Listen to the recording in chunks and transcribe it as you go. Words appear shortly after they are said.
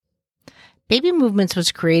Baby Movements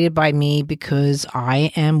was created by me because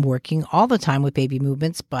I am working all the time with baby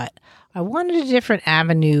movements, but I wanted a different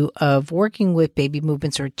avenue of working with baby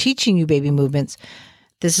movements or teaching you baby movements.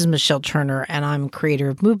 This is Michelle Turner, and I'm creator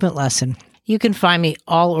of Movement Lesson. You can find me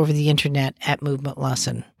all over the internet at Movement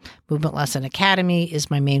Lesson. Movement Lesson Academy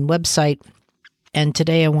is my main website. And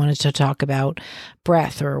today I wanted to talk about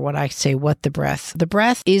breath, or what the breath. The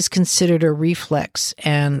breath is considered a reflex,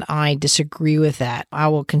 and I disagree with that. I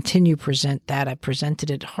will continue to present that. I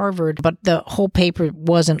presented at Harvard, but the whole paper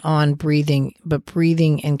wasn't on breathing, but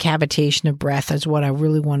breathing and cavitation of breath is what I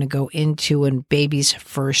really want to go into in baby's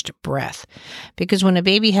first breath. Because when a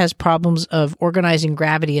baby has problems of organizing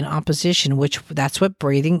gravity and opposition, which that's what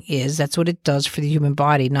breathing is, that's what it does for the human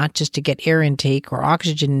body, not just to get air intake or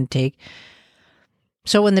oxygen intake.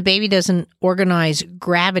 So when the baby doesn't organize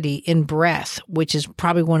gravity in breath, which is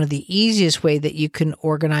probably one of the easiest way that you can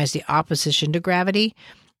organize the opposition to gravity,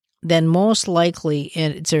 then most likely,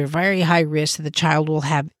 and it's a very high risk that the child will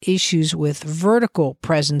have issues with vertical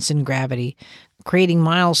presence in gravity, creating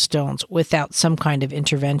milestones without some kind of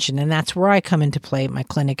intervention. And that's where I come into play at my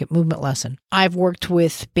clinic at Movement Lesson. I've worked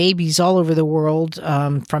with babies all over the world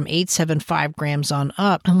from 875 grams on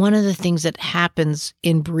up. And one of the things that happens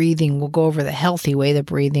in breathing, we'll go over the healthy way of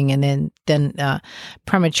breathing, and then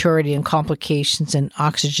prematurity and complications and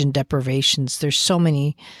oxygen deprivations. There's so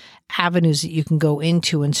many avenues that you can go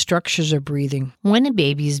into and structures of breathing. When a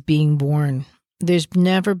baby is being born, there's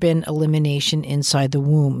never been elimination inside the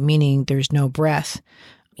womb, meaning there's no breath,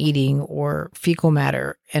 eating, or fecal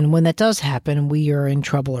matter. And when that does happen, we are in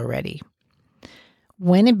trouble already.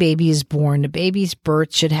 When a baby is born, the baby's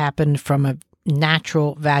birth should happen from a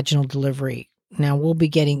natural vaginal delivery. Now, we'll be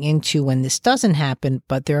getting into when this doesn't happen,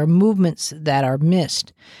 but there are movements that are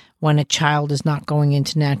missed when a child is not going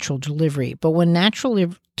into natural delivery. But when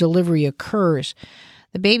natural delivery occurs,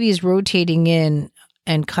 the baby is rotating in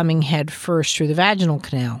and coming head first through the vaginal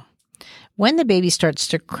canal. When the baby starts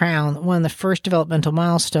to crown, one of the first developmental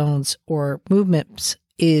milestones or movements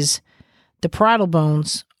is the parietal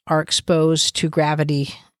bones are exposed to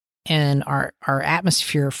gravity and our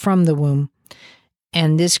atmosphere from the womb.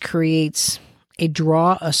 And this creates a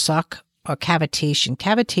draw, a suck, or cavitation.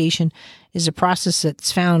 Cavitation is a process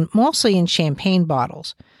that's found mostly in champagne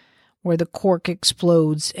bottles, where the cork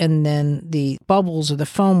explodes and then the bubbles or the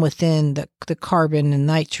foam within the carbon and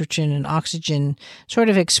nitrogen and oxygen sort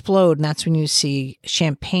of explode, and that's when you see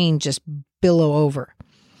champagne just billow over.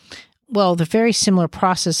 Well, the very similar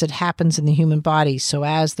process that happens in the human body. So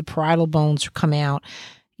as the parietal bones come out,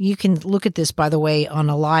 you can look at this, by the way, on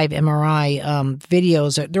a live MRI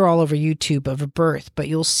videos. They're all over YouTube of a birth, but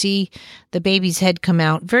you'll see the baby's head come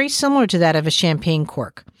out very similar to that of a champagne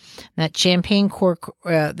cork. That champagne cork,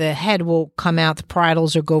 the head will come out, the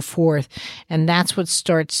parietals will go forth, and that's what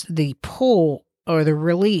starts the pull or the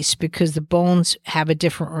release, because the bones have a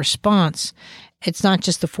different response. It's not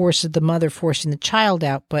just the force of the mother forcing the child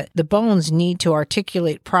out, but the bones need to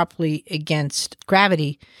articulate properly against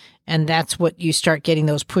gravity. And that's what you start getting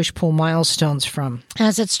those push-pull milestones from.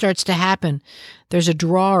 As it starts to happen, there's a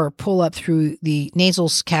draw or pull up through the nasal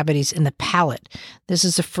cavities in the palate. This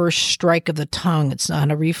is the first strike of the tongue. It's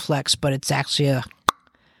not a reflex, but it's actually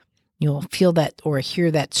you'll feel that or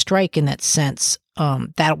hear that strike in that sense.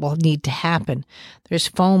 That will need to happen. There's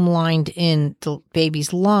foam lined in the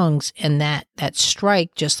baby's lungs, and that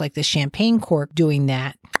strike, just like the champagne cork doing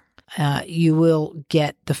that, you will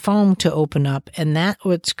get the foam to open up, and that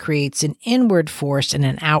what creates an inward force and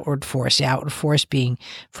an outward force. The outward force being,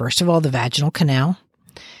 first of all, the vaginal canal,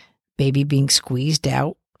 baby being squeezed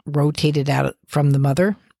out, rotated out from the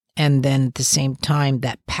mother, and then at the same time,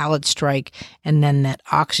 that palate strike, and then that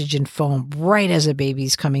oxygen foam right as a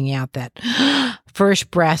baby's coming out, that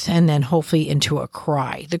first breath, and then hopefully into a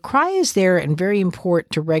cry. The cry is there and very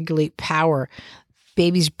important to regulate power.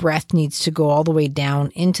 Baby's breath needs to go all the way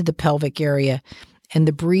down into the pelvic area, and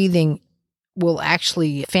the breathing will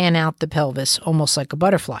actually fan out the pelvis almost like a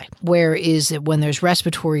butterfly. Whereas when there's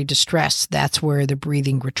respiratory distress, that's where the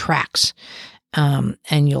breathing retracts.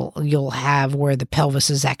 And you'll have where the pelvis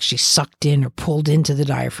is actually sucked in or pulled into the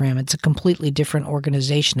diaphragm. It's a completely different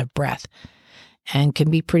organization of breath and can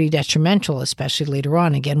be pretty detrimental, especially later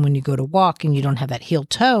on. Again, when you go to walk and you don't have that heel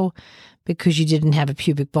toe, because you didn't have a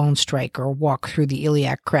pubic bone strike or walk through the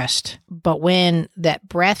iliac crest. But when that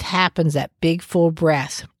breath happens, that big full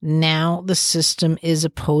breath, now the system is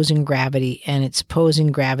opposing gravity, and it's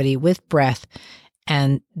opposing gravity with breath.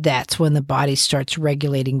 And that's when the body starts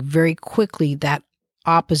regulating very quickly that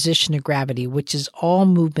opposition to gravity, which is all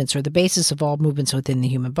movements or the basis of all movements within the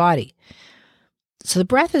human body. So the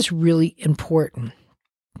breath is really important.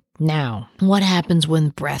 Now, what happens when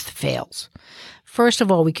breath fails? First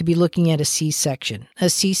of all, we could be looking at a C-section. A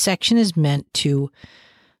C-section is meant to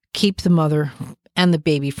keep the mother and the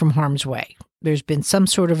baby from harm's way. There's been some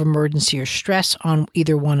sort of emergency or stress on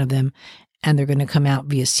either one of them, and they're going to come out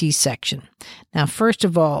via C-section. Now, first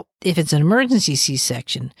of all, if it's an emergency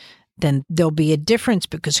C-section, then there'll be a difference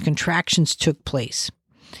because contractions took place.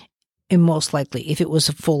 And most likely, if it was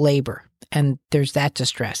a full labor, and there's that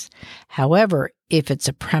distress. However, if it's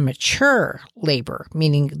a premature labor,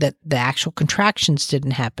 meaning that the actual contractions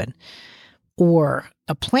didn't happen, or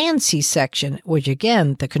a planned C-section, which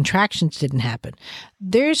again, the contractions didn't happen,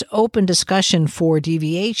 there's open discussion for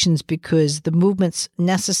deviations because the movements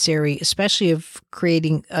necessary, especially of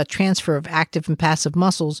creating a transfer of active and passive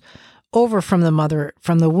muscles over from the mother,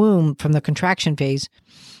 from the womb, from the contraction phase,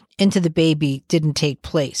 into the baby didn't take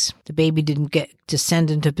place. The baby didn't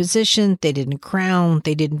descend into position. They didn't crown.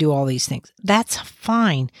 They didn't do all these things. That's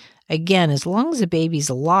fine. Again, as long as the baby's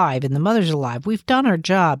alive and the mother's alive, we've done our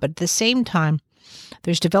job. But at the same time,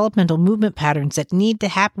 there's developmental movement patterns that need to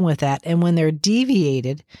happen with that. And when they're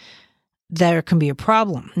deviated, there can be a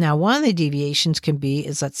problem. Now, one of the deviations can be,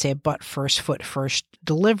 let's say, a butt first, foot first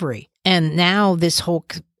delivery. And now this whole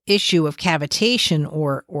issue of cavitation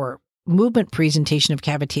or movement presentation of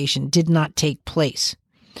cavitation did not take place.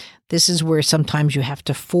 This is where sometimes you have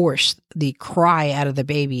to force the cry out of the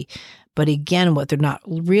baby. But again, what they're not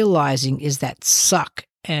realizing is that suck.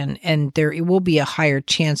 And there will be a higher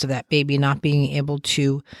chance of that baby not being able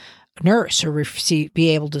to nurse or be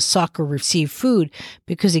able to suck or receive food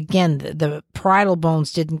because, again, the parietal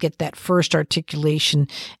bones didn't get that first articulation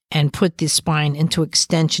and put the spine into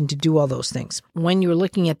extension to do all those things. When you're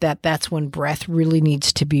looking at that, that's when breath really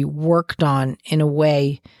needs to be worked on in a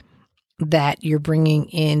way that you're bringing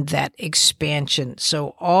in that expansion.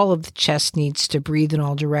 So all of the chest needs to breathe in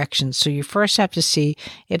all directions. So you first have to see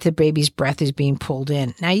if the baby's breath is being pulled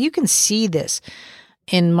in. Now you can see this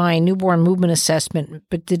in my newborn movement assessment,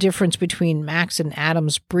 but the difference between Max and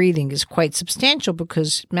Adam's breathing is quite substantial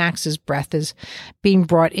because Max's breath is being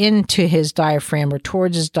brought into his diaphragm or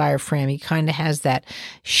towards his diaphragm. He kind of has that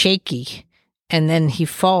shaky, and then he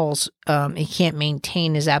falls. He can't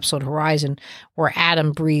maintain his absolute horizon, where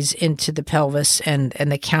Adam breathes into the pelvis and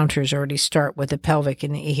the counters already start with the pelvic,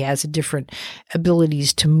 and he has different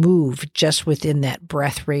abilities to move just within that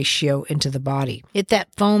breath ratio into the body. If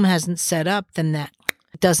that foam hasn't set up, then that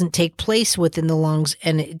doesn't take place within the lungs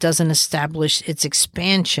and it doesn't establish its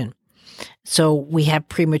expansion. So we have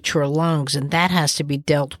premature lungs, and that has to be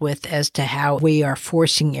dealt with as to how we are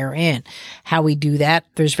forcing air in. How we do that,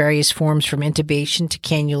 there's various forms from intubation to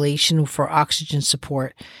cannulation for oxygen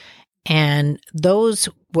support. And those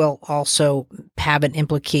will also have an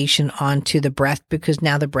implication onto the breath because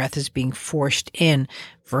now the breath is being forced in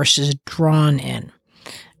versus drawn in.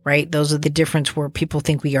 Right? Those are the difference where people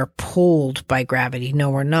think we are pulled by gravity. No,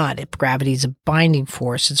 we're not. If gravity is a binding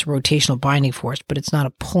force, it's a rotational binding force, but it's not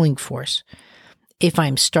a pulling force. If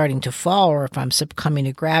I'm starting to fall or if I'm succumbing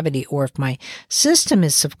to gravity or if my system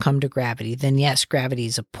is succumbed to gravity, then yes, gravity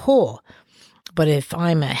is a pull. But if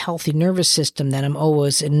I'm a healthy nervous system, then I'm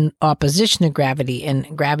always in opposition to gravity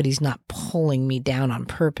and gravity's not pulling me down on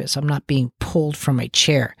purpose. I'm not being pulled from my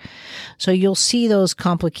chair. So you'll see those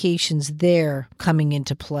complications there coming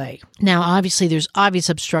into play. Now, obviously, there's obvious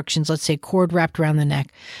obstructions. Let's say cord wrapped around the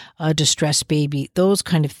neck, a distressed baby, those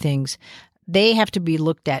kind of things. They have to be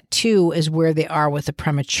looked at too as where they are with the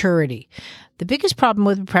prematurity. The biggest problem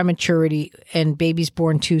with prematurity and babies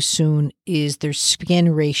born too soon is their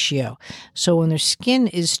skin ratio. So when their skin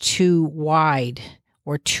is too wide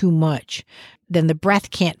or too much, then the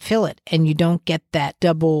breath can't fill it and you don't get that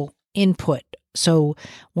double input. So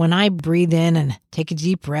when I breathe in and take a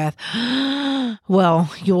deep breath, well,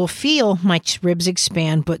 you will feel my ribs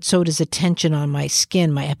expand, but so does the tension on my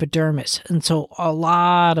skin, my epidermis. And so a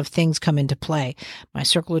lot of things come into play. My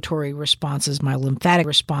circulatory responses, my lymphatic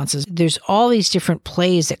responses. There's all these different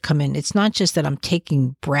plays that come in. It's not just that I'm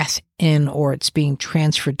taking breath in or it's being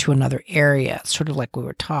transferred to another area, sort of like we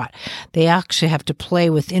were taught. They actually have to play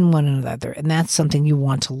within one another, and that's something you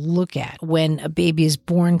want to look at. When a baby is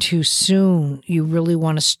born too soon, you really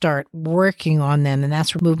want to start working on them, and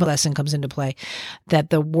that's where movement lesson comes into play, that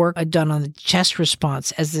the work done on the chest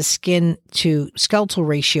response as the skin to skeletal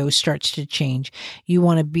ratio starts to change. You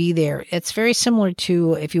want to be there. It's very similar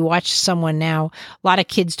to if you watch someone now, a lot of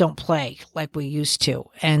kids don't play like we used to.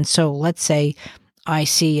 And so let's say I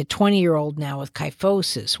see a 20-year-old now with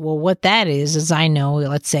kyphosis. Well, what that is I know,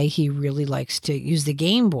 let's say he really likes to use the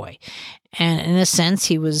Game Boy. And in a sense,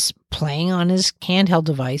 he was playing on his handheld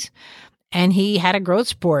device and he had a growth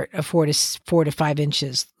spurt of 4 to 5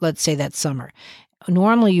 inches, let's say that summer.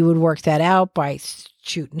 Normally, you would work that out by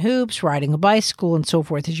shooting hoops, riding a bicycle, and so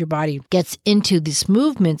forth as your body gets into these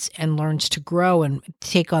movements and learns to grow and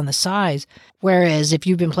take on the size. Whereas if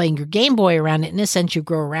you've been playing your Game Boy around it, in a sense, you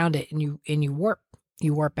grow around it and you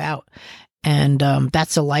warp out. And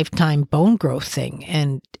that's a lifetime bone growth thing.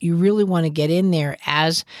 And you really want to get in there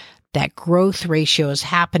as that growth ratio is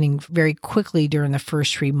happening very quickly during the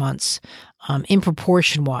first 3 months, in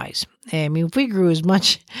proportion wise. I mean, if we grew as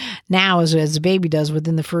much now as a baby does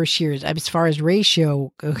within the first years, as far as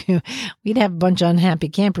ratio, we'd have a bunch of unhappy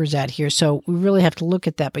campers out here. So we really have to look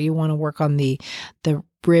at that, but you want to work on the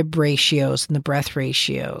rib ratios and the breath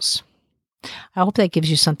ratios. I hope that gives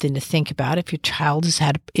you something to think about. If your child has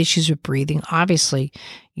had issues with breathing, obviously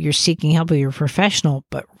you're seeking help with your professional,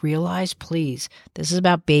 but realize, please, this is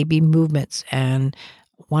about baby movements. And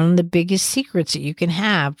one of the biggest secrets that you can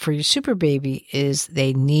have for your super baby is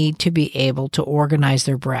they need to be able to organize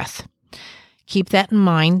their breath. Keep that in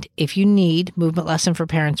mind. If you need Movement Lesson for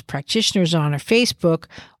Parents practitioners on our Facebook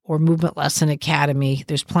or Movement Lesson Academy,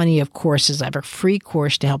 there's plenty of courses. I have a free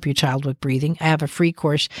course to help your child with breathing. I have a free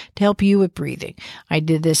course to help you with breathing. I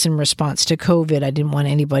did this in response to COVID. I didn't want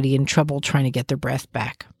anybody in trouble trying to get their breath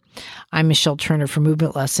back. I'm Michelle Turner for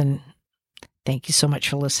Movement Lesson. Thank you so much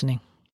for listening.